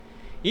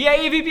E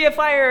aí,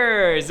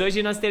 VPFires!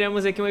 Hoje nós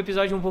teremos aqui um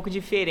episódio um pouco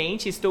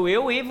diferente. Estou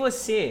eu e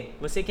você.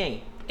 Você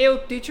quem? Eu,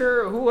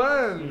 Teacher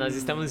Juan. Nós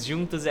estamos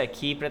juntos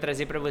aqui para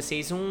trazer para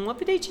vocês um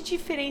update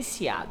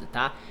diferenciado,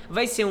 tá?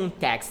 Vai ser um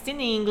text in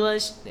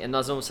English.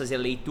 Nós vamos fazer a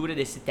leitura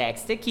desse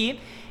text aqui.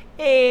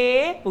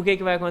 E o que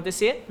vai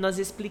acontecer? Nós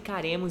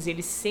explicaremos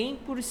ele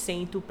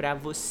 100% para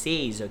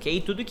vocês,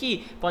 ok? Tudo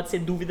que pode ser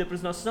dúvida para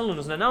os nossos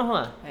alunos, não é não,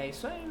 Juan? É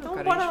isso aí, meu Então,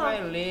 cara. bora A gente lá.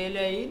 vai ler ele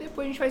aí,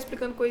 depois a gente vai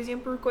explicando coisinha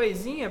por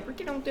coisinha,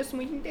 porque ele é um texto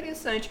muito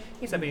interessante.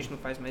 Quem sabe a gente não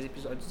faz mais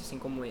episódios assim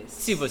como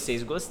esse. Se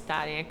vocês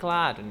gostarem, é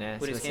claro, né?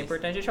 Por Se isso que é vocês-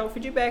 importante deixar o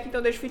feedback,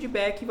 então deixa o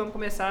feedback e vamos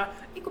começar.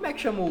 E como é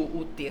que chama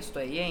o texto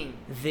aí, hein?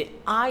 The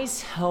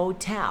Ice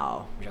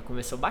Hotel. Já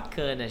começou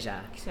bacana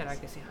já. O que será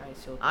que é esse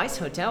Ice Hotel?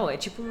 Ice Hotel é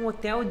tipo um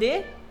hotel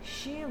de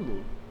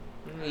gelo.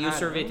 E o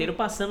sorveteiro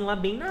passando lá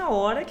bem na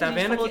hora que Tá a gente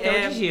vendo falou que hotel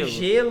é de gelo.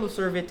 gelo,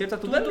 sorveteiro, tá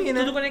tudo ali,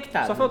 né? Tudo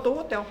conectado. Só faltou o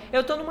hotel.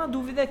 Eu tô numa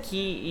dúvida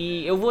aqui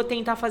e eu vou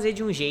tentar fazer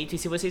de um jeito e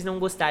se vocês não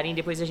gostarem,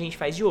 depois a gente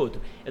faz de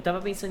outro. Eu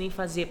tava pensando em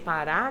fazer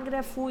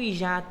parágrafo e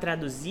já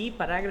traduzir,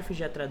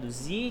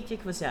 O que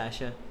você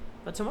acha?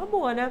 Pode ser uma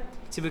boa, né?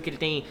 Você viu que ele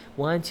tem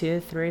 1,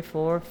 2, 3,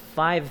 4,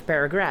 5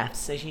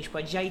 paragraphs. A gente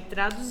pode já ir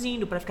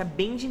traduzindo pra ficar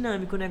bem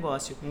dinâmico o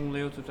negócio. Um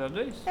leu, tu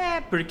traduz? É,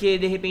 porque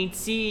de repente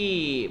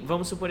se...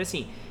 Vamos supor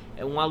assim,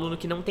 um aluno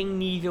que não tem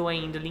nível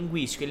ainda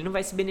linguístico, ele não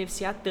vai se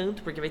beneficiar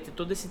tanto, porque vai ter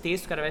todo esse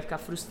texto, o cara vai ficar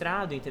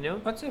frustrado, entendeu?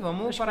 Pode ser,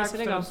 vamos Acho que parar vai com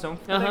ser a legal. tradução,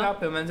 que fica Aham. legal.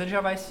 Pelo menos ele já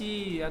vai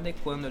se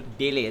adequando ali.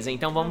 Beleza,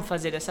 então vamos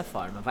fazer dessa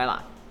forma, vai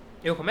lá.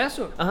 Eu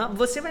começo? Aham,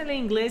 você vai ler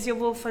em inglês e eu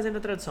vou fazendo a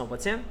tradução,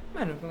 pode ser?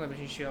 Mano, não dá pra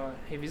gente ó,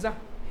 revisar?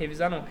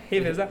 Revisar não,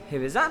 revezar.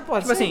 Revezar?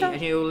 Pode Tipo ser, assim,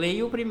 então. eu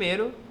leio o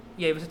primeiro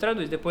e aí você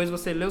traduz. Depois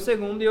você lê o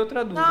segundo e eu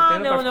traduzo. Ah,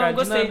 entendeu? Pra não, ficar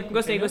gostei, dinâmico,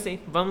 gostei, entendeu? gostei.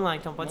 Vamos lá,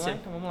 então, pode Vamos ser. lá,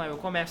 então vamos lá, eu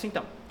começo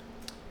então.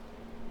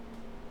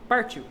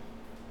 Partiu.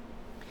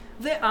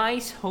 The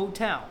Ice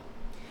Hotel.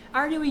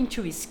 Are you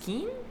into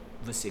skiing?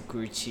 Você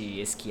curte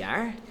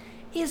esquiar?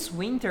 Is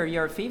winter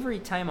your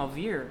favorite time of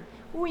year?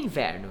 O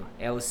inverno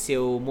é o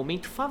seu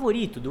momento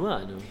favorito do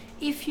ano?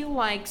 If you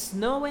like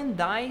snow and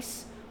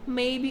ice,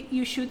 maybe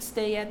you should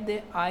stay at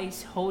the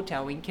Ice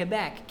Hotel in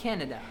Quebec,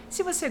 Canada.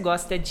 Se você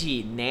gosta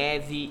de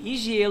neve e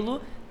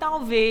gelo,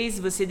 talvez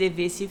você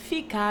devesse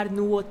ficar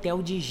no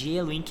hotel de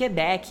gelo em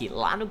Quebec,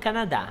 lá no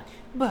Canadá.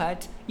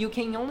 But you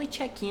can only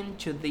check in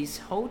to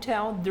this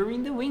hotel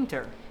during the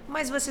winter.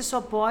 Mas você só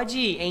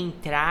pode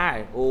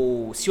entrar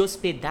ou se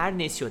hospedar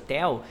nesse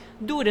hotel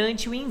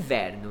durante o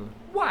inverno.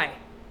 Why?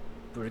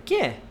 Por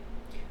quê?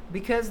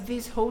 Because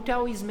this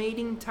hotel is made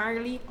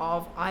entirely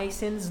of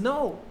ice and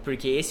snow.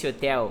 Porque esse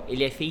hotel,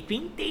 ele é feito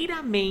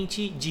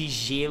inteiramente de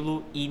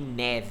gelo e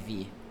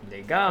neve.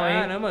 Legal,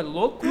 hein? Caramba,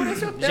 loucura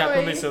esse hotel Já aí.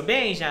 começou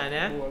bem, já,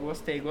 né? Boa,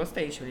 gostei,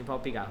 gostei. Deixa eu limpar o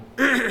pigarro.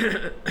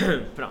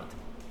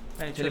 Pronto.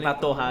 Deixa eu limpar limpar a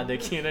torrada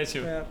aqui, né,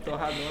 tio? É,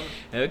 torradona.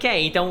 Ok,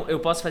 então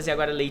eu posso fazer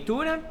agora a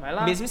leitura. Vai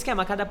lá. Mesmo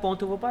esquema, a cada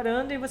ponto eu vou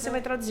parando e você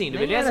vai traduzindo,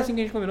 Nem era beleza? assim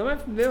que a gente combinou, mas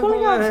deu. Ficou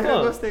legal, né?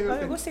 ficou. Gostei, Ah,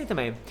 gostei. eu gostei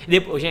também.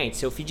 Gente,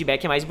 seu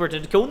feedback é mais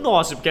importante do que o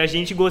nosso, porque a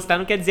gente gostar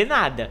não quer dizer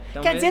nada.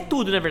 Então quer mesmo. dizer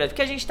tudo, na verdade. O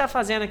que a gente tá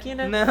fazendo aqui,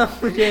 né?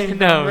 Não, gente.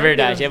 Não, meu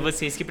verdade. É Deus.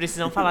 vocês que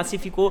precisam falar se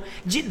ficou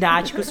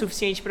didático o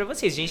suficiente pra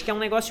vocês. A gente quer um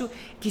negócio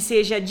que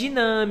seja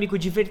dinâmico,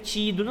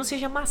 divertido, não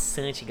seja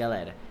maçante,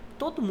 galera.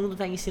 Todo mundo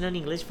tá ensinando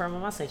inglês de forma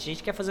maçante. A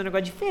gente quer fazer um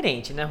negócio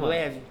diferente, né, Juan?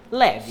 Leve.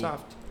 Leve.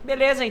 Soft.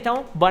 Beleza,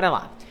 então, bora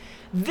lá.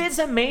 This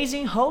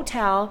amazing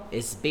hotel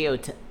is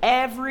built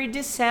every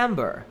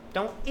December.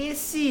 Então,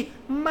 esse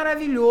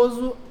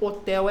maravilhoso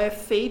hotel é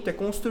feito, é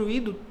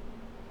construído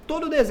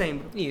todo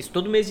dezembro. Isso,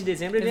 todo mês de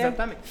dezembro ele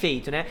Exatamente. é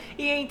feito, né?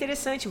 E é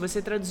interessante,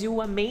 você traduziu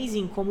o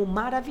amazing como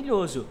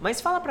maravilhoso. Mas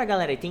fala pra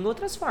galera aí, tem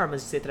outras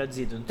formas de ser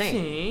traduzido, não tem?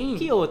 Sim.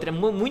 Que outra?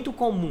 Muito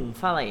comum,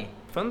 fala aí.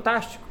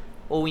 Fantástico.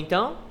 Ou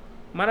então...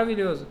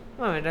 Maravilhoso.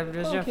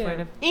 maravilhoso Qual já que foi, é?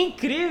 né?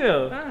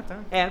 Incrível! Ah, tá.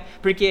 É,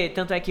 porque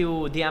tanto é que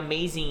o The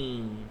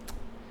Amazing...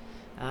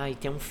 Ai,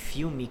 tem um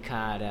filme,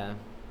 cara.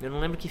 Eu não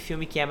lembro que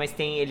filme que é, mas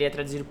tem, ele é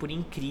traduzido por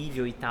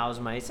incrível e tal,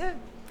 mas é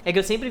que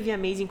eu sempre vi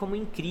Amazing como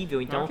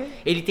incrível, então Ok.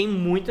 ele tem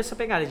muito essa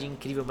pegada de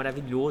incrível,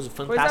 maravilhoso,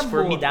 fantástico,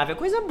 boa. formidável,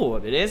 coisa boa,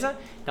 beleza?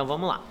 Então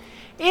vamos lá.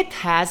 It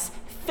has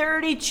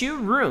 32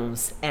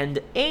 rooms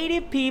and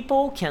 80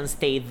 people can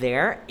stay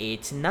there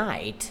each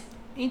night.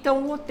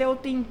 Então, o hotel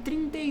tem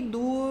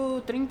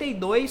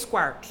 32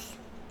 quartos.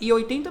 E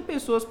 80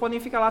 pessoas podem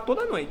ficar lá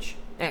toda noite.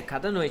 É,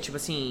 cada noite, tipo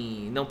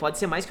assim, não pode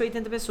ser mais que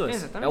 80 pessoas.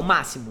 Exatamente. É o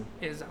máximo.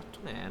 Exato.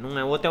 É, não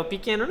é um hotel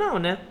pequeno não,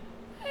 né?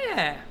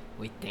 É.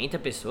 80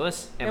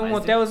 pessoas? É um mais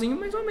hotelzinho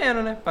mais ou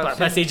menos, né?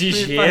 Pra ser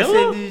de pra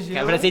gelo? ser de gelo.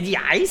 É pra ser de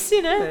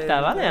ice, né? É,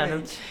 Tá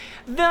valendo. exatamente.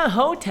 The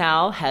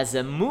hotel has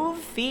a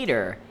movie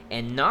theater,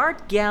 an art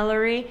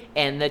gallery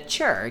and a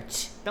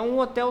church. Então, o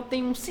hotel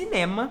tem um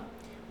cinema,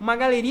 uma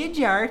galeria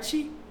de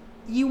arte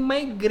e uma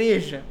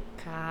igreja.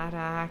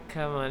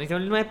 Caraca, mano. Então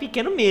ele não é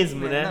pequeno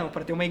mesmo, né? Não,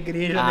 pra ter uma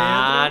igreja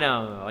Ah, dentro.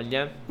 não.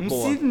 Olha, Um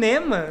boa.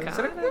 cinema. Cara.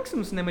 Será que não é que é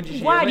um cinema de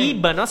gelo,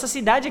 Guariba, nossa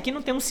cidade aqui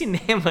não tem um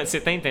cinema,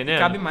 você tá entendendo? hein?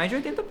 Cabe mais de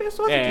 80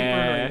 pessoas aqui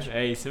por noite.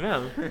 É isso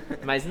mesmo.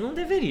 Mas não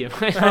deveria.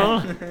 Mas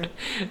vamos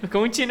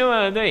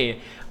continuando aí.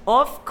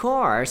 Of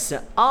course,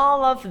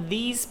 all of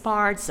these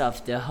parts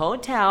of the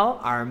hotel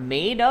are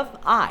made of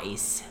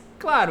ice.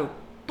 Claro,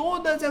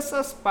 todas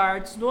essas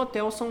partes do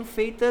hotel são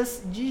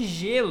feitas de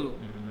gelo.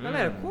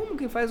 Galera, como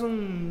que faz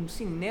um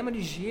cinema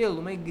de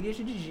gelo, uma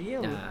igreja de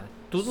gelo? Ah,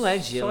 tudo é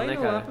gelo, Só né,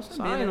 indo lá cara? pra saber,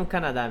 Só né? no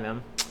Canadá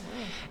mesmo.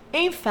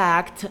 In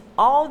fact,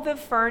 all the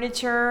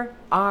furniture,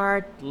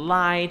 art,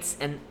 lights,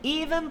 and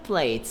even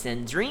plates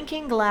and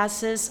drinking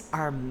glasses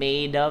are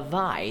made of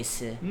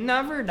ice.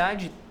 Na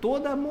verdade,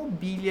 toda a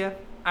mobília,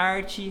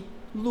 arte,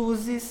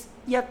 luzes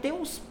e até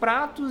os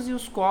pratos e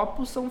os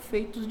copos são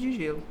feitos de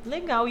gelo.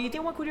 Legal, e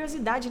tem uma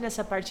curiosidade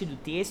nessa parte do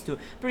texto,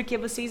 porque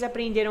vocês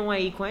aprenderam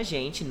aí com a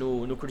gente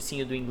no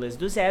cursinho do Inglês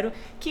do Zero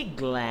que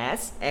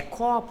glass é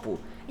copo.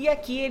 E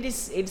aqui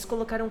eles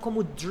colocaram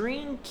como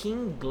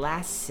drinking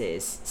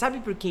glasses. Sabe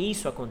por que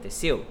isso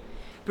aconteceu?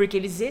 Porque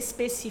eles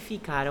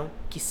especificaram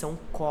que são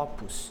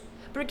copos.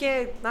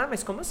 Porque,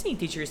 mas como assim,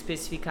 teacher,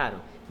 especificaram?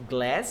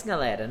 Glass,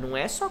 galera, não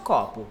é só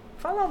copo.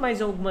 Fala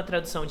mais alguma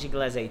tradução de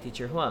glass aí,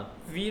 teacher Juan.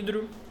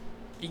 Vidro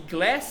e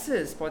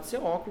glasses pode ser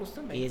óculos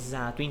também.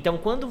 Exato. Então,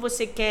 quando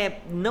você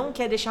não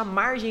quer deixar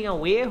margem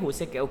ao erro,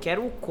 eu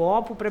quero o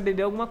copo para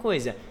beber alguma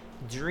coisa.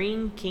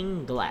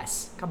 Drinking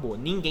glass. Acabou.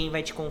 Ninguém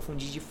vai te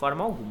confundir de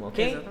forma alguma,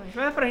 ok? Exatamente.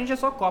 Mas pra gente é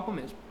só copo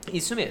mesmo.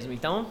 Isso mesmo.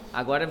 Então,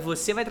 agora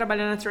você vai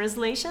trabalhar na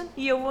translation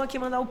e eu vou aqui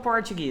mandar o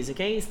português,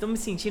 ok? Estou me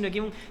sentindo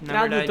aqui um Na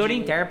tradutor e verdade,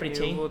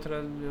 intérprete, hein?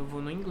 Eu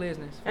vou no inglês,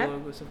 né?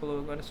 Você falou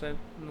agora só é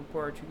no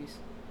português.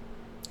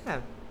 É.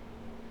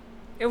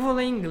 Eu vou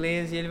ler em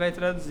inglês e ele vai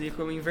traduzir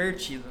como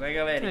invertido, né,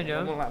 galera?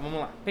 Melhor. Vamos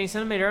lá.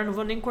 Pensando melhor, não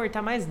vou nem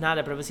cortar mais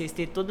nada pra vocês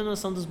terem toda a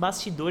noção dos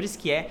bastidores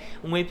que é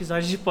um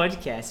episódio de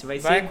podcast. Vai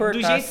ser cortar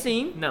do jeito...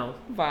 sim. Não.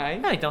 Vai.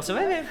 Ah, então você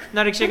vai ver.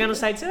 Na hora que chegar no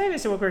site, você vai ver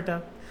se eu vou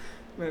cortar.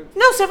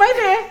 Não, você vai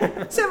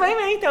ver. Você vai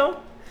ver, então.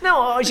 Não,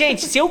 ó,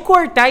 gente, se eu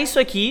cortar isso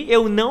aqui,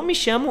 eu não me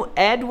chamo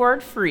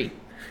Edward Free.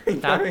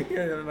 Tá?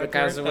 Por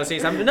caso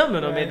vocês sabem. Não, meu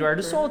nome é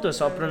Eduardo Souto, eu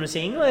só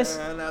pronunciei em inglês.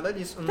 Nada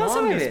disso. Então você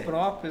vai Nomes ver.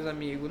 próprios,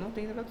 amigo, não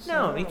tem tradução.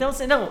 Não, então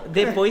você. Não,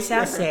 depois você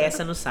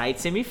acessa no site,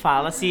 você me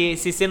fala se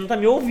você não tá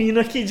me ouvindo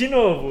aqui de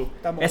novo.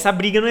 Tá bom. Essa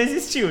briga não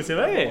existiu, você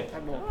vai ver.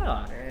 Tá bom. Vai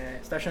lá.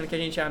 Você tá achando que a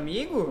gente é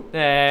amigo?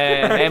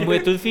 É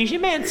tudo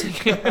fingimento.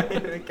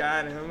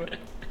 Caramba.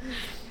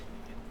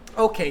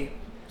 Ok,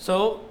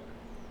 so,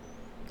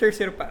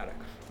 terceiro parágrafo.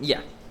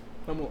 Yeah.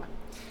 Vamos lá.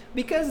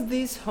 Because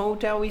this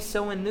hotel is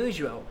so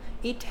unusual,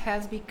 it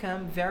has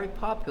become very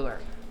popular.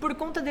 Por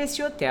conta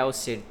desse hotel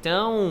ser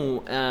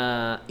tão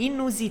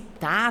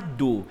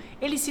inusitado,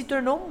 ele se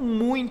tornou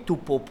muito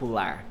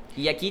popular.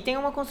 E aqui tem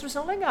uma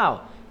construção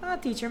legal. Ah,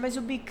 teacher, mas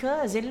o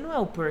because, ele não é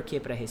o porquê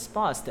pra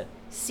resposta?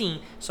 Sim,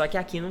 só que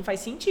aqui não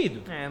faz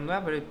sentido. Não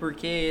dá pra por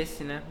que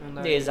esse, né? Não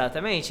dá.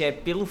 Exatamente, é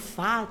pelo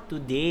fato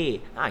de...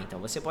 então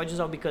você pode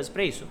usar o because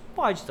pra isso?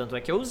 Pode, tanto é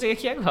que eu usei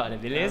aqui agora,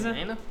 beleza? Tá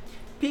vendo?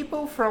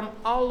 People from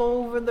all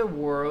over the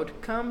world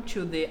come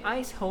to the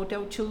Ice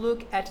Hotel to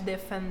look at the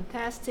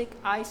fantastic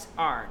ice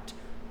art,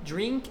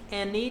 drink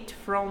and eat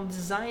from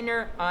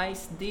designer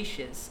ice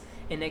dishes,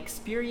 and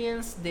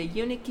experience the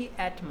unique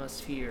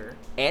atmosphere.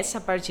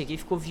 Essa parte aqui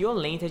ficou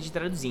violenta de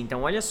traduzir,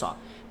 então olha só.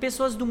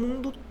 Pessoas do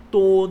mundo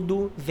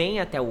todo vêm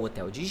até o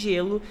Hotel de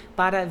Gelo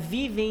para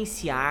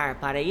vivenciar,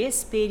 para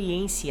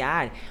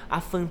experienciar a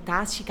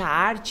fantástica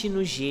arte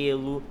no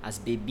gelo, as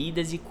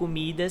bebidas e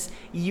comidas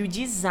e o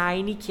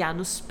design que há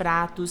nos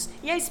pratos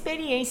e a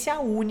experiência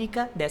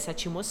única dessa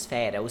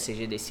atmosfera, ou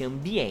seja, desse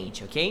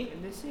ambiente, ok?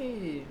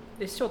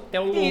 Desse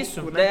hotel louco,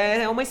 Isso,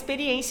 né? é uma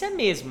experiência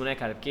mesmo, né,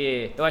 cara?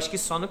 Porque eu acho que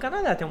só no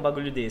Canadá tem um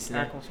bagulho desse,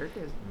 né? Com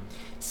certeza.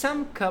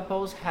 Some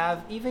couples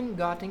have even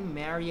gotten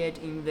married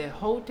in the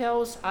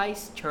hotel's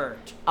ice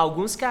church.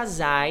 Alguns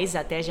casais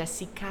até já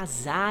se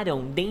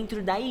casaram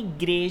dentro da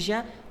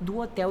igreja do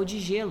Hotel de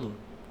Gelo.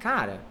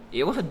 Cara,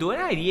 eu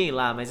adoraria ir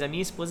lá, mas a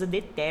minha esposa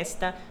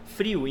detesta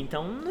frio,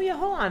 então não ia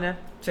rolar, né?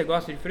 Você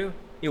gosta de frio?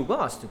 Eu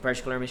gosto,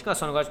 particularmente gosto,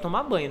 só não gosto de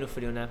tomar banho no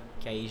frio, né?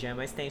 Que aí já é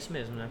mais tenso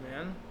mesmo, né? Tá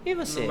vendo? E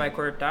você? Não vai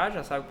cortar,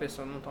 já sabe que a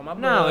pessoa não toma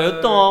banho. Não, eu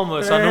tomo,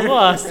 eu só não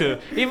gosto.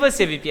 E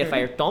você,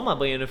 VPFire, toma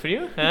banho no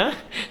frio? Hã?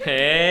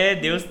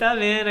 Deus tá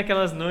vendo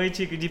aquelas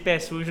noites de pé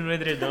sujo no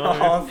edredom.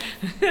 Nossa.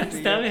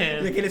 Você tá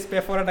vendo? E aqueles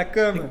pés fora da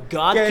cama.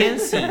 God can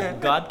see,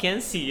 God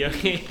can see,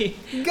 ok?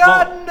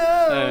 God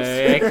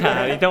knows!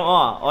 Cara, então,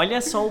 olha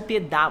só o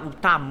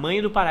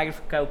tamanho do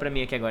parágrafo que caiu pra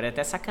mim aqui agora. É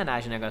até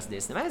sacanagem um negócio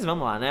desse, né? Mas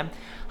vamos lá, né?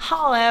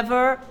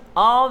 However,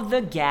 all the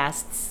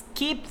guests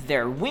keep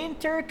their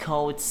winter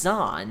coats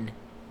on.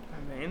 Tá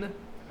vendo?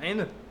 Tá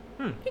vendo?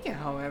 O que é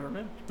however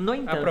mesmo? No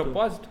entanto. A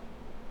propósito?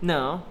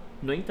 Não,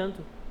 no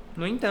entanto.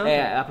 No entanto.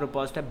 A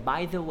propósito é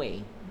by the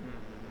way.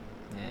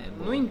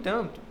 No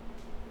entanto.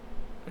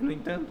 No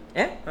entanto.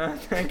 É?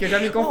 É que eu já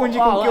me confundi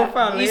com o que eu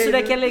falei. Isso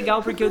daqui é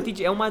legal porque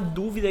é uma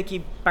dúvida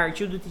que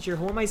partiu do Teacher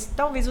Juan, mas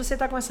talvez você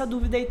tá com essa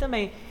dúvida aí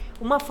também.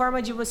 Uma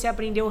forma de você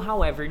aprender o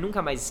however e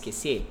nunca mais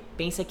esquecer,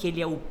 pensa que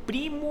ele é o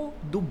primo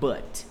do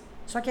but.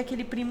 Só que é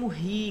aquele primo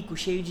rico,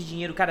 cheio de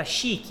dinheiro, cara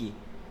chique.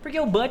 Porque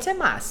o but é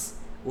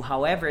mas. O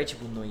however é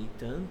tipo, no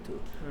entanto,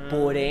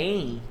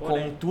 porém,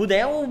 contudo,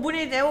 é o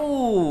bonito, é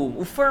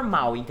o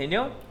formal,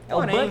 entendeu? É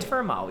o but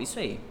formal, isso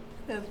aí.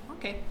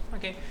 Ok.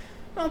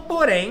 Então,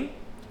 porém,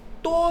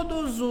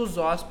 todos os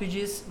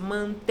hóspedes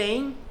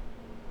mantêm...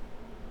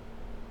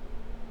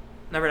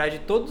 Na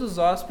verdade, todos os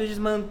hóspedes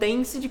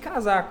mantêm-se de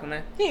casaco,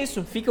 né?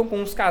 Isso. Ficam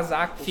com os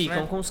casacos,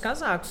 Ficam né? com os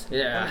casacos.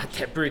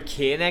 Até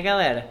porque, né,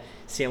 galera?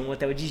 Se é um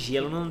hotel de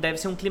gelo, não deve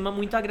ser um clima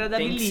muito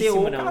agradabilíssimo, Tem que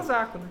ser o não.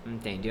 casaco, né?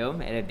 Entendeu?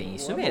 É bem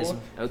isso Boa, mesmo.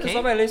 boa. Ok? Você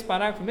só vai ler esse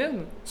parágrafo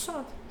mesmo?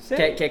 Só. Você-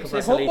 Quer que eu você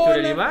faça a roubou,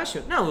 leitura né? ali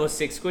embaixo? Não,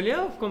 você que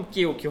escolheu. Como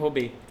que eu que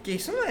roubei? Porque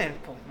isso não é,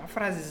 pô, uma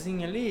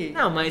frasezinha ali.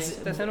 Não, mas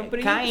Você tá sendo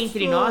cá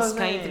entre nós,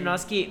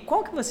 preguiçoso, que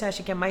qual que você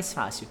acha que é mais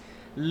fácil?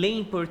 Ler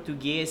em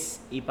português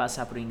e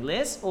passar pro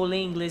inglês ou ler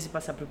em inglês e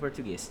passar pro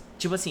português?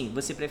 Tipo assim,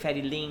 você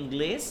prefere ler em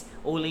inglês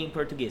ou ler em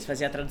português?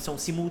 Fazer a tradução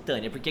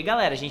simultânea. Porque,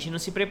 galera, a gente não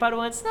se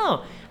preparou antes,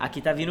 não. Aqui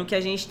tá vindo o que a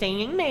gente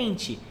tem em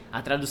mente.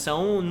 A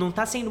tradução não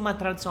tá sendo uma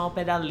tradução ao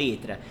pé da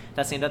letra.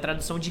 Tá sendo a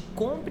tradução de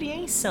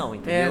compreensão,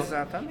 entendeu?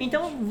 Exatamente.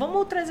 Então,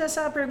 vamos trazer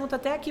essa pergunta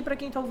até aqui pra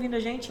quem tá ouvindo a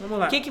gente. Vamos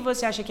lá. O que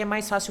você acha que é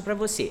mais fácil pra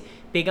você?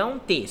 Pegar um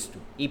texto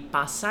e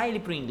passar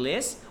ele pro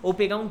inglês ou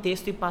pegar um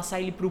texto e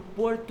passar ele pro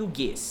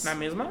português? Na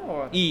mesma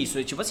hora.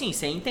 Isso, tipo assim,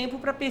 sem tempo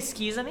pra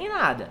pesquisa nem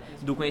nada,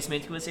 do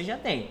conhecimento que você já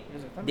tem.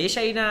 Exatamente. Deixa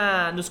aí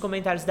nos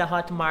comentários da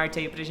Hotmart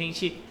aí pra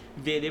gente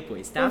ver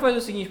depois, tá? Vamos fazer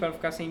o seguinte para não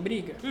ficar sem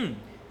briga?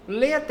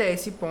 Lê até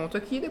esse ponto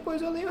aqui e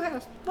depois eu leio o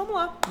resto. Vamos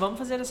lá, vamos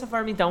fazer dessa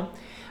forma então.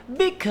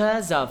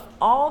 Because of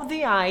all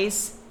the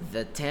ice,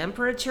 the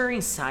temperature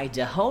inside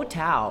the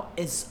hotel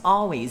is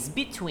always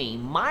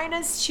between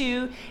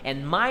 -2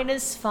 and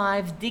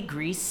 -5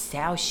 degrees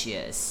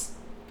Celsius.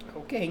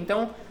 Ok,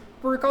 então,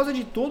 por causa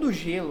de todo o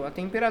gelo, a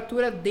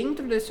temperatura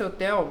dentro desse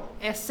hotel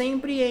é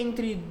sempre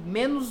entre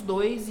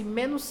 -2 e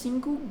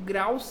 -5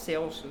 graus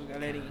Celsius,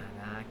 galerinha.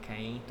 Caraca,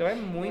 hein? Então é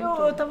muito...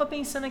 Eu tava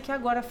pensando aqui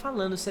agora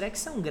falando, será que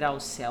são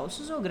graus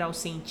Celsius ou graus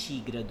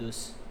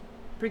centígrados?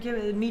 Porque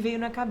me veio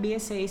na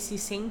cabeça esse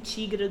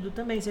centígrado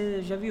também.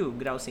 Você já viu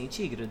graus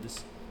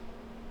centígrados?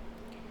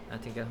 Ah,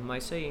 tem que arrumar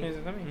isso aí.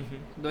 Exatamente.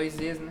 2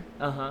 Zs, né?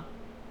 Aham.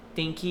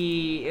 Tem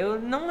que... Eu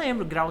não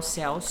lembro. Grau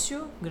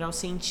Celsius, grau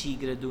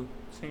centígrado.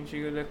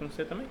 Centígrado é com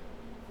C também?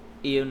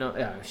 Eu não...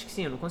 Eu acho que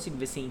sim, eu não consigo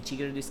ver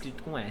centígrado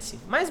escrito com S.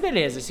 Mas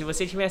beleza, se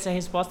você tiver essa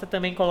resposta,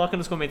 também coloca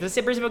nos comentários.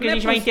 Você percebeu que Não a é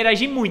gente vai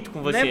interagir muito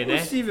com você, Não é né?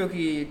 possível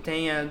que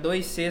tenha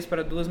 2 Cs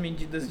para duas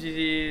medidas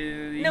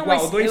de Não, igual,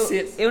 mas 2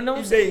 Cs eu não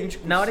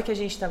idênticos. Na hora que a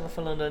gente tava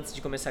falando antes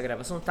de começar a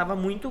gravação, tava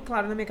muito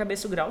claro na minha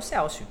cabeça o grau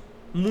Celsius.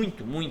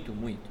 Muito, muito,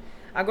 muito.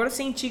 Agora o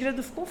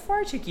centígrado ficou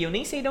forte aqui. Eu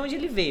nem sei de onde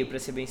ele veio, pra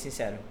ser bem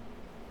sincero.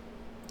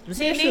 Não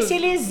sei nem se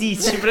ele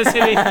existe, pra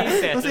ser bem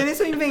sincero. Não sei nem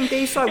se eu inventei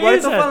isso agora e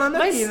tô Exato. falando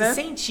Mas aqui, né?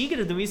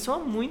 centígrado me soa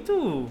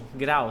muito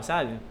grau,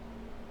 sabe?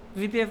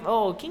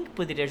 Oh, quem que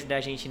poderia ajudar a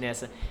gente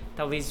nessa?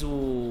 Talvez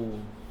o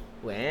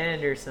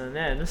Anderson,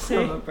 né? Não sei.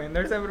 Não, o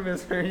Anderson é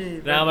professor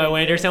de... Não, mas o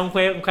Anderson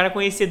é um cara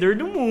conhecedor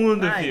do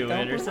mundo, filho. Então,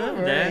 o Anderson, por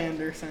favor, né?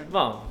 Anderson.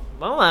 Bom,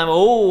 vamos lá.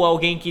 Ou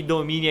alguém que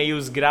domine aí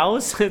os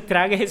graus,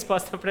 traga a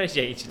resposta pra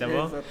gente, tá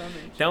bom?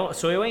 Exatamente. Então,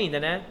 sou eu ainda,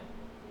 né?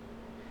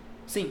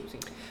 Sim.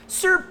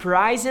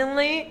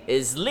 Surprisingly,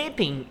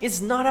 sleeping is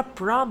not a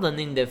problem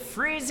in the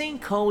freezing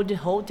cold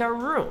hotel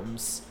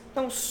rooms.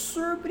 Então,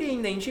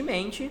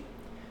 surpreendentemente,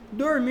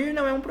 dormir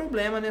não é um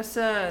problema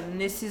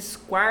nesses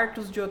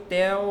quartos de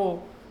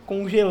hotel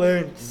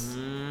congelantes.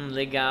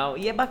 Legal.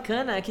 E é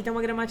bacana, aqui tem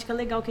uma gramática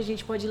legal que a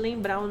gente pode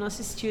lembrar o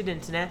nosso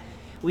student, né?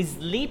 O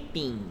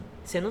sleeping,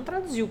 você não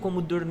traduziu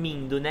como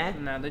dormindo, né?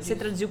 Nada Você disso.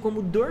 traduziu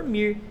como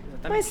dormir.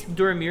 Exatamente. Mas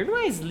dormir não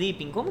é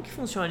sleeping. Como que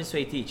funciona isso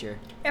aí, teacher?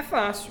 É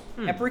fácil.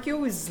 É porque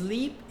o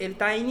sleep, ele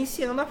tá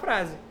iniciando a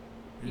frase.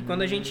 E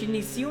quando a gente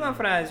inicia uma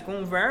frase com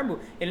um verbo,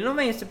 ele não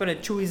vem, por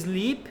exemplo, to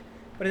sleep.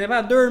 Por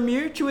exemplo,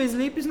 dormir, to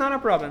sleep is not a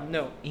problem.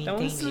 Não. Então,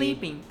 Entendi.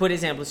 sleeping. Por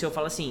exemplo, se eu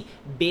falo assim,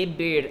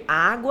 beber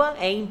água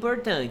é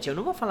importante. Eu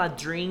não vou falar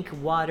drink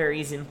water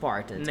is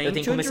important. Nem eu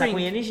tenho que to começar com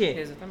drink. ing.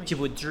 Exatamente.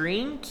 Tipo,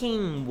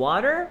 drinking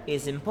water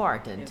is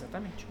important.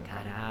 Exatamente.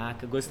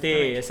 Caraca,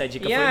 gostei. Essa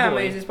dica foi Mas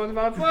boa. hein? eles podem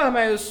falar, pô,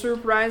 mas o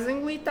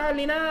surprisingly tá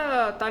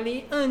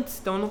ali antes.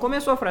 Então não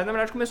começou a frase. Na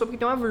verdade, começou porque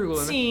tem uma vírgula,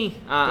 né? Sim,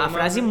 Tem a uma-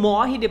 frase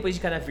morre depois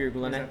de cada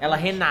vírgula, né? Exatamente. Ela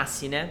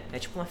renasce, né? É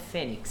tipo uma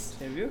fênix.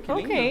 Você viu? Que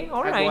Ok, lindo.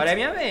 alright. Agora é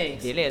minha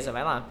vez. Beleza,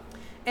 vai lá.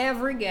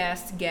 Every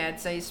guest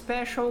gets a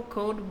special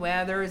cold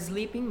weather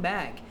sleeping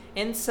bag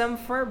and some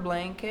fur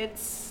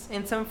blankets.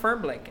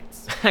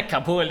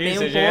 Acabou ali, Tem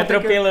você um já ia ponto que eu-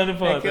 atropelando o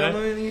ponto, É que né? eu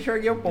não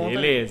enxerguei o ponto. né?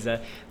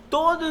 Beleza.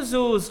 Todos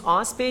os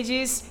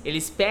hóspedes,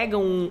 eles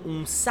pegam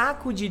um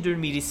saco de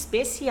dormir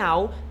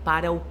especial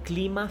para o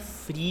clima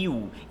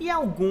frio e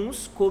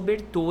alguns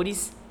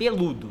cobertores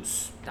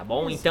peludos, tá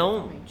bom? Então,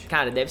 Exatamente.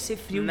 cara, deve ser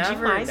frio Na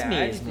demais verdade,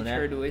 mesmo, né?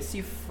 Teacher Du,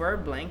 esse fur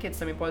blankets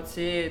também pode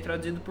ser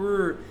traduzido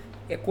por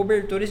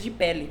cobertores de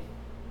pele.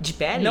 De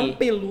pele? Não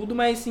peludo,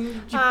 mas sim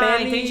de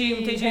pele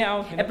entendi.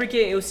 real. É porque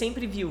eu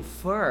sempre vi o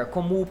fur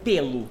como o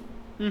pelo.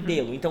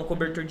 Pelo, então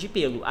cobertor de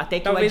pelo. Até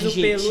que Talvez o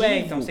adjetivo... o pelo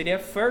então seria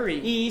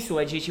furry. Isso, o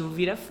adjetivo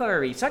vira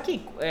furry. Só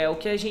que é o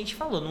que a gente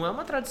falou, não é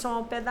uma tradução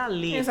ao pé da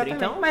letra.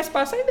 Exatamente. Então, Mas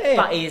passa a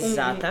ideia.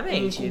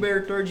 Exatamente. Um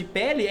cobertor de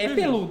pele é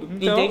peludo.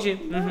 Então, entendi.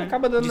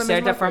 acaba dando de a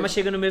certa mesma forma coisa.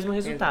 chega no mesmo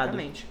resultado.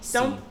 Exatamente. Sim.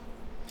 Então,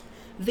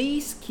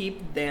 these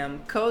keep them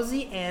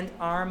cozy and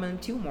warm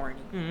until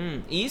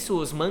morning. Isso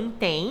os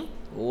mantém,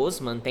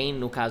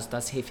 no caso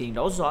está se referindo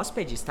aos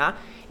hóspedes, tá?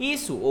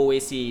 Isso, ou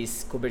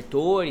esses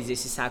cobertores,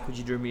 esse saco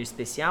de dormir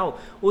especial,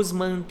 os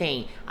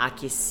mantém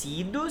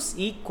aquecidos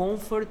e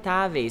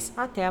confortáveis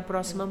até a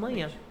próxima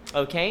manhã,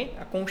 ok?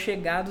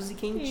 Aconchegados e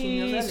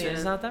quentinhos Isso, ali, né?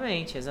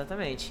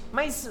 exatamente.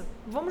 Mas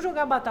vamos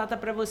jogar batata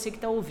pra você que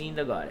tá ouvindo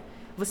agora.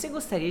 Você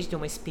gostaria de ter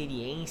uma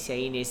experiência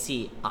aí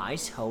nesse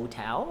Ice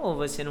Hotel ou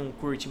você não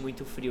curte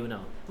muito frio,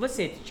 não?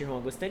 Você, Teacher Juan,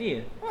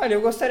 gostaria? Olha,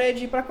 eu gostaria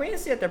de ir pra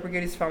conhecer, até porque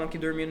eles falam que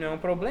dormir não é um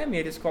problema e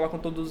eles colocam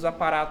todos os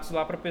aparatos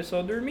lá pra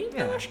pessoa dormir,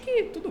 então eu acho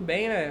que tudo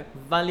bem, né?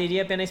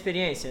 Valeria a pena a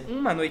experiência?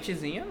 Uma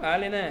noitezinha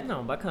vale, né?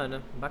 Não,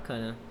 bacana.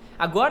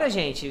 Agora,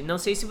 gente, não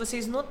sei se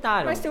vocês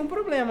notaram. Mas tem um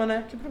problema,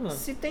 né? Que problema?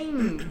 Se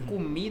tem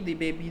comida e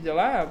bebida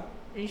lá,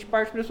 a gente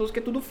parte para pessoas que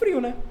é tudo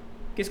frio, né?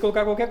 Porque se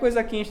colocar qualquer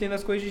coisa quente dentro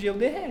das coisas de gelo,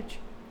 derrete.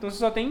 Então você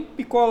só tem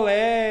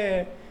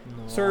picolé,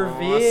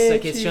 sorvete... Nossa,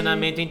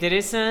 questionamento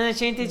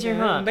interessante, hein, Teacher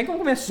Juan? Não tem como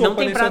comer sopa Não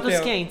tem nesse pratos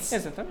hotel. quentes.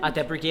 Exatamente.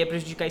 Até porque ia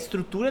prejudicar a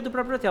estrutura do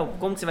próprio hotel.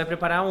 Como que você vai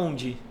preparar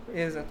onde?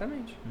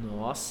 Exatamente.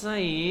 Nossa,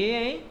 aí,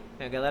 hein?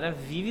 A galera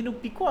vive no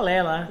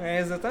picolé lá.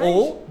 Exatamente.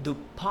 Ou do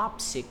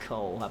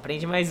popsicle.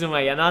 Aprende mais uma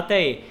aí, anota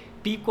aí.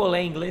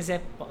 Picolé em inglês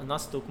é...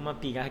 Nossa, tô com uma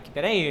pigarra aqui.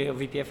 Pera aí, o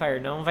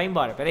VPFR não vai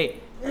embora, pera aí.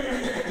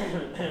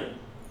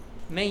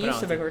 Nem Pronto. isso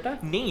você vai cortar?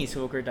 Nem isso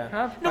eu vou cortar.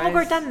 Rapaz. Não vou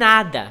cortar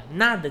nada.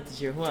 Nada,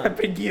 Teacher Juan. É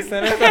preguiça,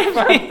 né?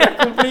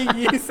 Tá com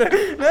preguiça.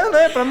 Não,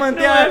 é pra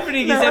manter Não a... é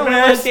preguiça, não, é pra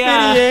manter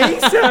a...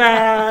 experiência.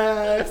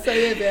 Essa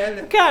aí é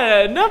velha.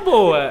 Cara, na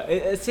boa,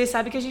 você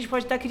sabe que a gente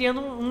pode estar criando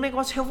um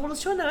negócio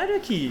revolucionário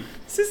aqui.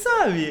 Você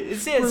sabe.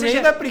 Por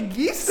meio da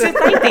preguiça? Você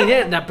tá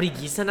entendendo? Da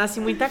preguiça nasce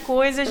muita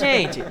coisa,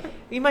 gente.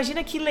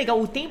 Imagina que legal.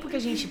 O tempo que a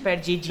gente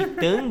perde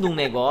editando um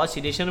negócio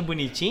e deixando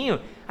bonitinho,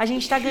 a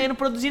gente tá ganhando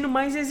produzindo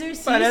mais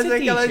exercício, Parece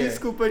aquela teacher.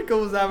 desculpa que eu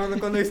usava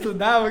quando eu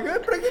estudava.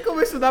 Pra que eu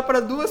vou estudar pra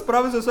 2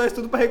 provas? Eu só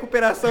estudo pra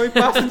recuperação e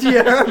passo de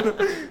ano.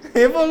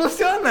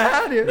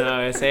 Revolucionário. Não,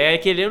 essa aí é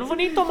aquele. Eu não vou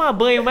nem tomar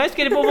banho mais,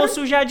 porque depois eu vou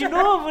sujar de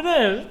novo,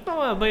 né?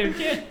 Tomar banho o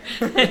quê?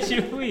 É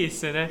tipo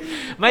isso, né?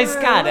 Mas,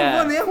 cara. Eu não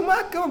vou nem arrumar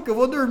a cama, porque eu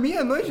vou dormir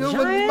à noite, não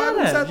vou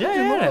bagunçar tudo de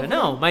novo.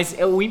 Não, mas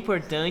o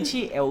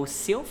importante é o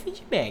seu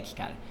feedback,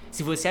 cara.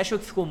 Se você achou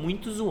que ficou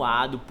muito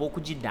zoado, pouco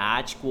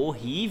didático,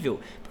 horrível,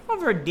 por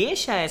favor,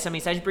 deixa essa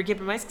mensagem, porque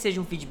por mais que seja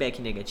um feedback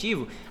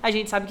negativo, a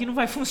gente sabe que não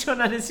vai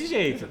funcionar desse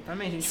jeito.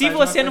 Exatamente, a gente Se faz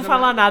uma você não coisa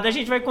falar nada, a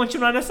gente vai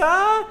continuar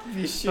nessa...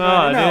 Vixe,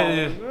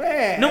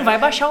 não, não vai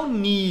baixar o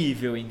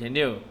nível,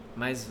 entendeu?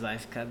 Mas vai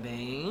ficar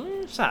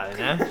bem, sabe,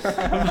 né?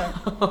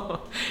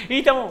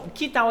 Então,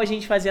 que tal a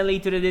gente fazer a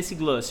leitura desse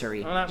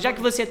glossary? Já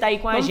que você tá aí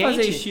com a gente... Vamos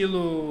fazer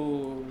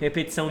estilo...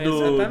 Repetição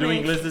do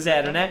inglês do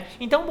zero, né?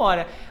 Então,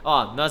 bora.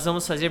 Ó, nós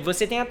vamos fazer...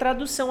 Você tem a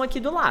tradução aqui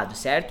do lado,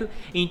 certo?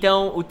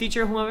 Então, o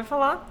Teacher Juan vai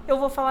falar, eu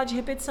vou falar de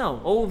repetição.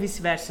 Ou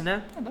vice-versa,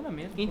 né? Dá na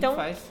mesma. Então,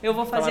 eu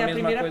vou fazer a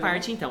primeira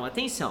parte, então.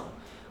 Atenção.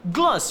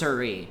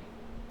 Glossary.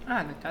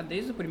 Ah, tá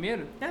desde o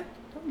primeiro? Então,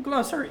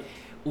 glossary.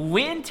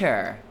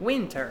 Winter.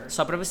 Winter.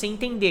 Só pra você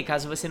entender,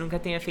 caso você nunca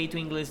tenha feito o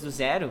inglês do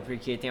zero,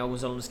 porque tem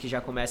alguns alunos que já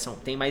começam,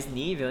 tem mais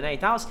nível, né, e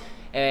tal,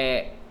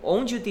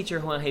 onde o Teacher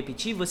Juan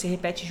repetir, você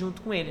repete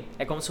junto com ele.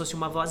 É como se fosse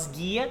uma voz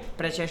guia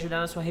pra te ajudar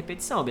na sua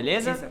repetição,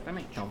 beleza?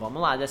 Exatamente. Então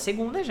vamos lá, da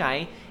segunda já,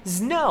 hein?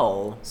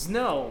 Snow.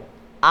 Snow.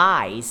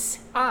 Ice.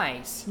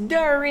 Ice.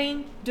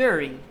 During.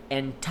 During.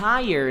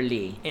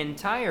 Entirely.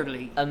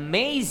 Entirely.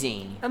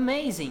 Amazing.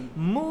 Amazing.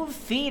 Move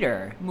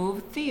theater.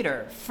 Move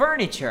theater.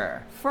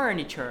 Furniture.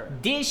 Furniture.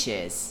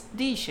 Dishes.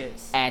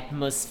 Dishes.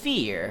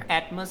 Atmosphere.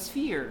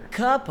 Atmosphere.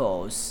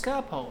 Couples.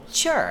 Couples.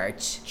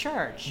 Church.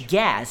 Church.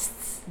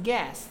 Guests.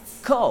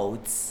 Guests.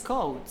 Coats.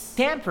 Coats.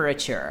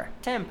 Temperature.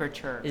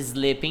 Temperature.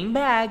 Sleeping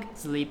bag.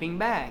 Sleeping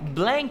bag.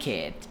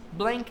 Blanket.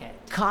 Blanket.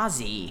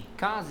 Cozy.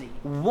 Cozy.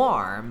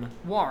 Warm.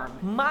 Warm.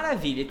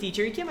 Maravilha,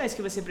 teacher. E o que mais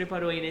que você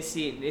preparou aí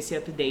nesse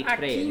update pra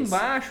Aqui eles?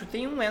 embaixo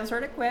tem um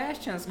Answer the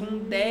Questions com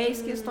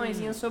 10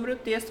 questõezinhas sobre o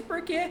texto,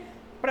 porque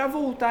pra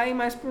voltar aí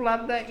mais pro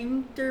lado da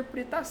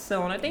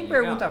interpretação, né? Tem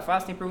Legal. pergunta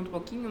fácil, tem pergunta um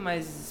pouquinho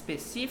mais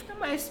específica,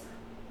 mas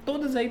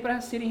todas aí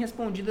pra serem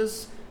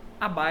respondidas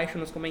abaixo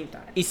nos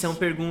comentários. E são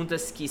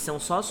perguntas que são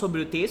só sobre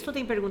o texto ou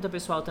tem pergunta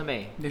pessoal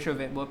também? Deixa eu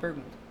ver, boa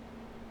pergunta.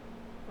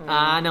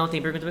 Ah, não,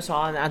 tem pergunta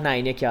pessoal. A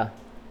Nine aqui, ó.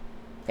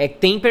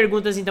 Tem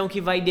perguntas, então, que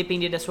vai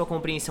depender da sua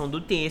compreensão do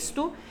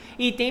texto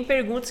e tem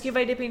perguntas que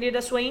vai depender da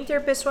sua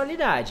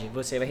interpessoalidade.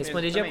 Você vai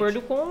responder de Exatamente.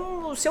 acordo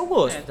com o seu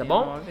gosto, tá tem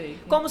bom? 9 aí.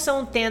 Como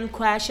são 10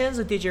 questions,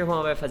 o Teacher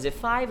Juan vai fazer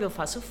 5, eu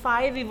faço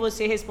 5 e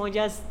você responde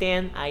as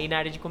 10 aí na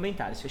área de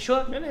comentários,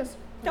 fechou? Beleza.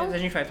 Então- Mas a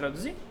gente vai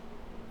traduzir?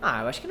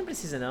 Ah, eu acho que não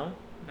precisa, não.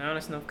 Não,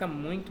 senão fica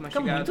muito Fica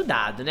mastigado. muito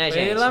dado, né,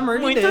 gente? Pelo amor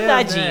de muito Deus,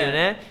 dadinho,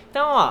 né?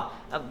 Então, ó,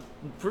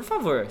 por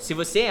favor, se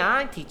você...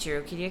 teacher,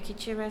 eu queria que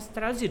tivesse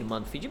traduzido.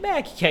 Manda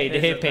feedback, que aí, de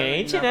Exatamente,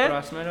 repente, na né?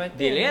 próxima ele vai ter,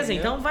 Beleza?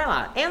 entendeu? Então, vai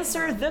lá.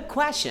 Answer the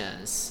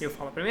questions. Eu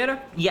falo primeiro.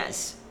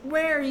 Yes.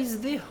 Where is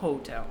the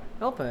hotel?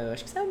 Opa, eu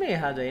acho que você tá meio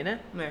errado aí, né?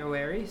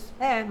 Where is?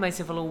 Mas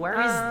você falou, where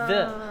is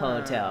the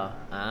hotel?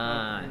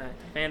 Tá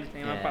vendo?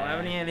 Tem uma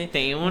palavrinha ali.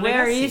 Tem um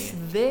Where negocinho. is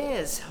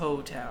this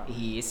hotel?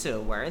 Isso,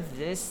 where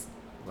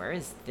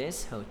is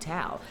this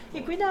hotel?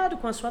 E cuidado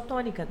com a sua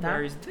tônica, tá?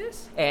 Where is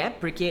this?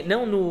 Porque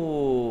não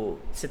no...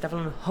 Você tá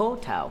falando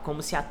hotel,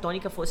 como se a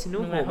tônica fosse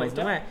no Não é mas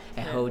hotel? não é.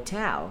 É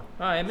hotel.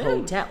 É mesmo?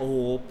 Hotel.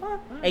 Opa!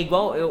 É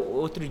igual,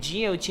 outro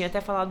dia eu tinha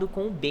até falado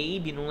com o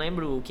Baby, não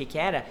lembro o que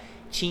era.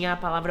 Tinha a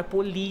palavra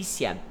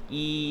polícia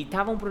e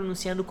estavam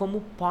pronunciando como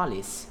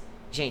police.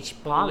 Gente,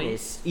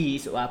 police.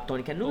 Isso, a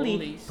tônica é no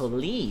li.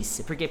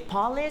 Police. Porque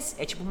police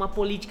é tipo uma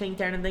política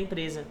interna da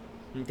empresa.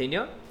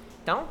 Entendeu?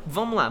 Então,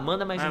 vamos lá,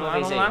 manda mais uma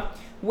vez aí. Vamos lá.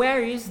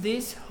 Where is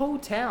this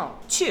hotel?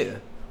 2.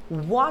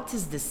 What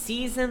is the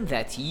season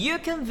that you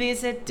can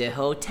visit the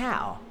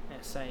hotel?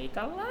 Essa aí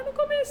tá lá no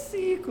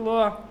comeciclo,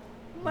 ó.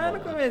 Lá no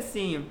Boa.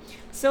 comecinho.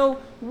 So,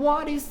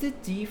 what is the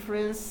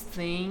difference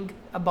thing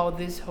about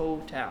this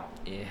hotel?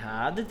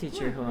 Errado,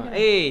 teacher Juan.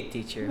 Ei,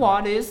 teacher Juan.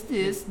 What is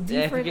this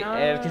different?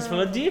 É porque você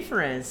falou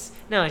difference.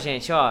 Não,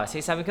 gente, ó,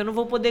 vocês sabem que eu não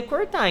vou poder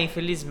cortar,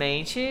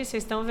 infelizmente.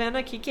 Vocês estão vendo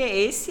aqui que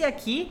esse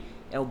aqui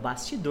é o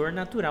bastidor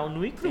natural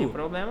nu e Não tem cru.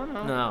 problema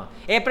não. Não.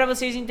 É pra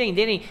vocês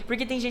entenderem,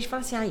 porque tem gente que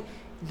fala assim,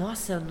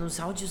 nossa, nos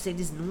áudios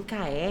eles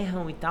nunca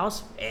erram e tal.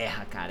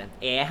 Erra, cara.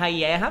 Erra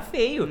e erra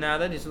feio.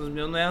 Nada disso, os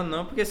meus não erram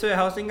não, porque se eu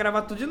errar eu tenho que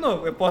gravar tudo de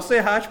novo. Eu posso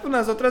errar, tipo,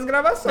 nas outras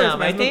gravações, Não,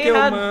 mas no tem que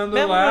errado. eu mando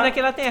Mesmo lá,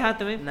 naquela tem errado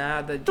também.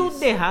 nada disso.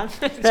 Tudo errado.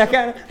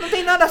 Cara, não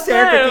tem nada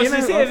certo aqui,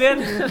 né? Você vê.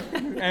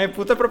 É,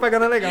 puta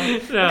propaganda legal.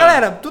 Não.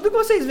 Galera, tudo que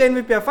vocês veem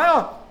no VPFI,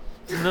 ó,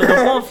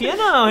 Não confia,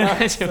 não.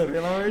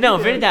 pelo amor de Não,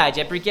 Deus. verdade.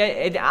 É porque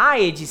a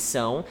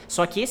edição.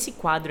 Só que esse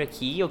quadro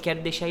aqui eu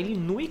quero deixar ele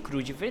nu e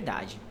cru de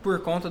verdade. por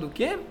conta do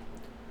quê?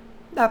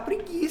 Da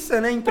preguiça,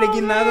 né?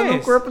 Impregnada Talvez.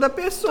 no corpo da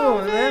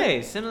pessoa, né?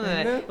 Talvez, você não-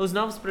 Uhum. Os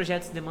novos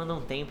projetos demandam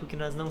tempo que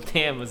nós não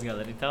temos,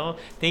 galera. Então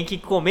tem que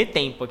comer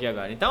tempo aqui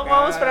agora. Então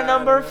vamos pra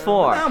number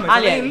 4. Não, mas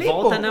Aliás, eu nem li,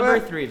 volta pô.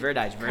 number 3.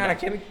 Verdade, Cara, verdade.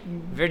 quer me,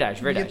 Verdade,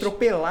 me verdade.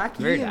 atropelar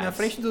aqui Verdade. na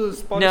frente dos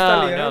Não,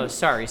 paulo-italianos.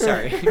 sorry.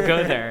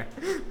 Go there.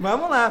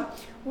 Vamos lá.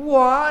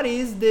 What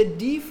is the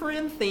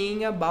different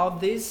thing about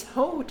this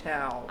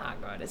hotel?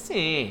 Agora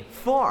sim.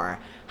 4.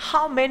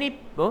 How many...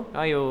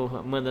 olha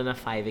eu mandando a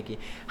 5 aqui.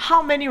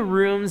 How many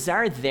rooms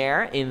are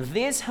there in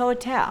this Na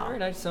hotel?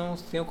 verdade,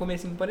 tem um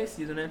comecinho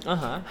parecido, né?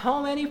 Aham.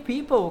 How many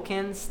people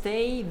can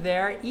stay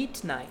there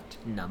each night?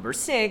 Number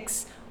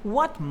 6.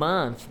 What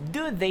month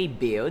do they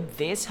build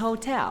this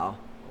hotel?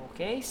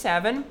 Okay,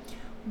 7.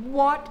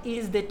 What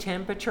is the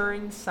temperature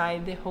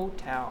inside the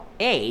hotel?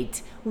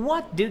 8.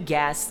 What do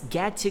guests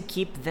get to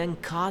keep them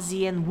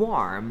cozy and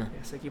warm?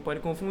 Essa aqui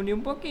pode confundir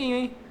um pouquinho,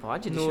 hein?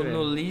 Pode, deixa No, eu ver.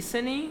 no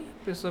listening,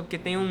 pessoa, porque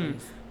tem um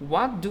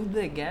What do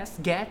the guests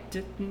get to...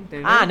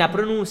 Entendeu? Na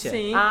pronúncia.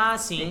 Sim.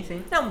 Sim.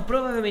 Sim. Não,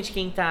 provavelmente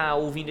quem tá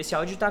ouvindo esse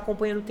áudio tá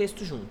acompanhando o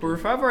texto junto. Por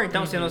favor,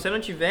 então, se você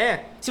não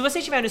tiver, Se você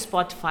estiver no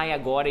Spotify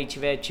agora e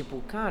tiver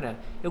tipo, cara,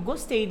 eu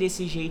gostei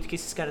desse jeito que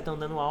esses caras estão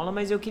dando aula,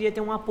 mas eu queria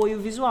ter um apoio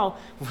visual.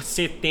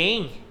 Você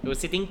tem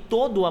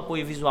todo o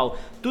apoio visual.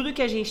 Tudo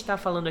que a gente tá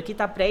falando aqui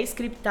tá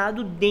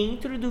pré-scriptado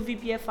dentro do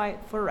VPFI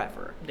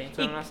Forever.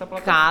 Dentro E da nossa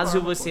plataforma,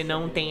 caso você poxa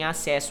não vida. tenha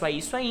acesso a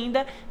isso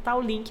ainda, tá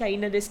o link aí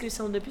na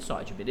descrição do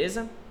episódio,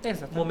 beleza? O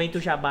exatamente. momento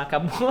jabá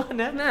acabou,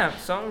 né? Não,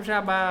 só um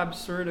jabá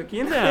absurdo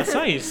aqui, né? Não,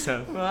 só isso.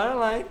 Bora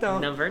lá, então.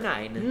 Number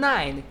 9.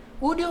 9.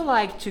 Would you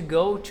like to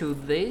go to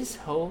this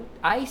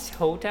ice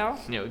hotel?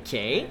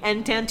 Okay.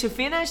 And 10 to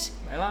finish.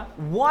 Vai lá.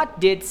 What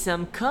did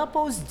some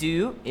couples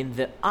do in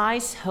the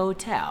ice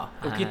hotel?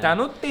 O que tá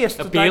no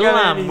texto, tá, Pelo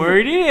galerinha?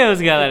 amor de Deus,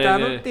 galera. tá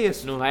no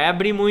texto. Não vai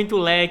abrir muito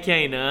leque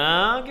aí,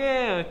 não,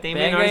 que tem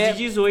menores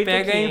de 18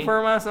 pega aqui. a hein?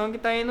 informação que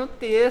tá aí no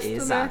texto,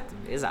 Exato,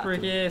 né? exato.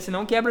 Porque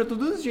senão quebra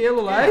tudo os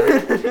gelo lá.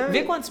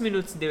 Vê quantos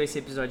minutos deu esse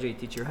episódio aí,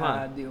 Teacher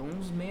Juan. Deu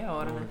uns meia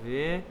hora, né? Vamos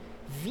ver.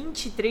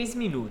 23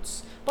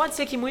 minutos. Pode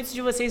ser que muitos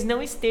de vocês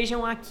não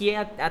estejam aqui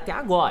até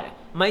agora,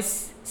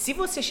 mas se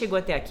você chegou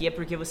até aqui é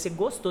porque você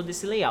gostou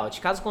desse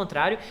layout. Caso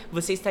contrário,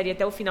 você estaria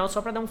até o final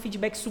só pra dar um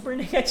feedback super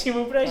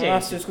negativo pra gente.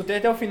 Nossa, eu escutei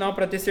até o final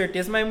pra ter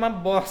certeza, mas é uma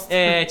bosta.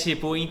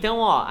 Então,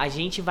 ó, a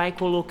gente vai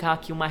colocar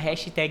aqui uma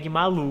hashtag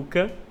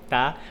maluca,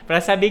 tá?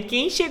 Pra saber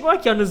quem chegou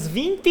aqui, ó, nos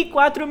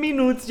 24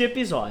 minutos de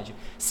episódio.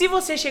 Se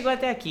você chegou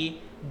até aqui,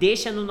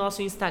 deixa no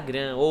nosso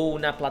Instagram ou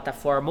na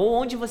plataforma ou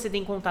onde você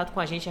tem contato com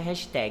a gente a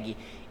hashtag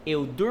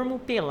Eu Durmo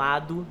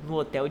Pelado no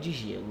Hotel de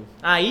Gelo.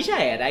 Aí já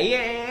era, aí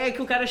é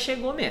que o cara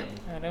chegou mesmo.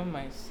 Caramba,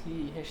 mas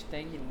que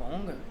hashtag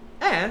longa.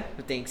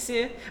 Tem que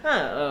ser.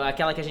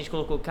 Aquela que a gente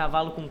colocou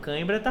cavalo com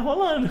cãibra tá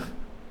rolando.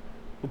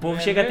 O povo É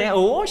chega mesmo? até...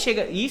 Ou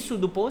chega... Isso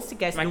do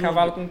podcast Mas do...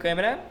 cavalo com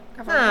câmera é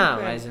cavalo Não, com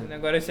câmera. mas-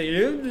 Agora isso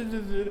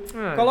aí...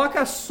 Ah.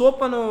 Coloca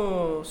sopa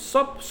no...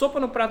 sopa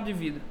no prato de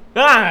vidro.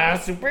 Ah,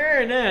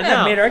 super, né? É,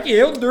 Não. melhor que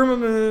eu durmo...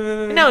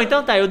 Não,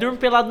 então tá, eu durmo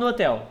pelado no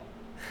hotel.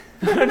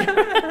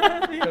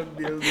 Meu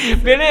Deus do céu.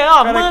 Beleza,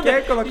 ó, cara manda.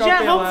 quer colocar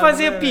Já o vamos pelado,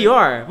 fazer né,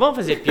 pior. Vamos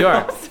fazer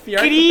pior? Nossa,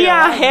 pior que Cria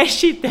a pelado.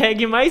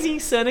 hashtag mais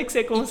insana que você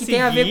E conseguir. que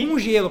tem a ver com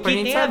gelo, pra que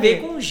gente tem saber.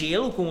 a ver com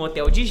gelo, com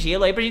hotel de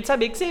gelo, aí pra gente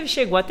saber que você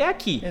chegou até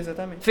aqui.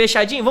 Exatamente.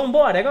 Fechadinho?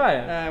 Vambora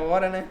agora? É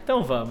hora, né?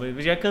 Então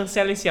vamos, já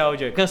cancela esse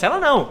áudio aí. Cancela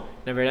não.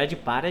 Na verdade,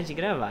 para de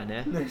gravar,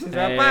 né?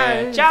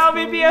 Rapaz, Tchau,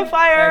 BB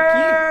Fire!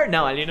 É aqui?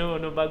 Não, ali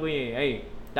no bagulho aí.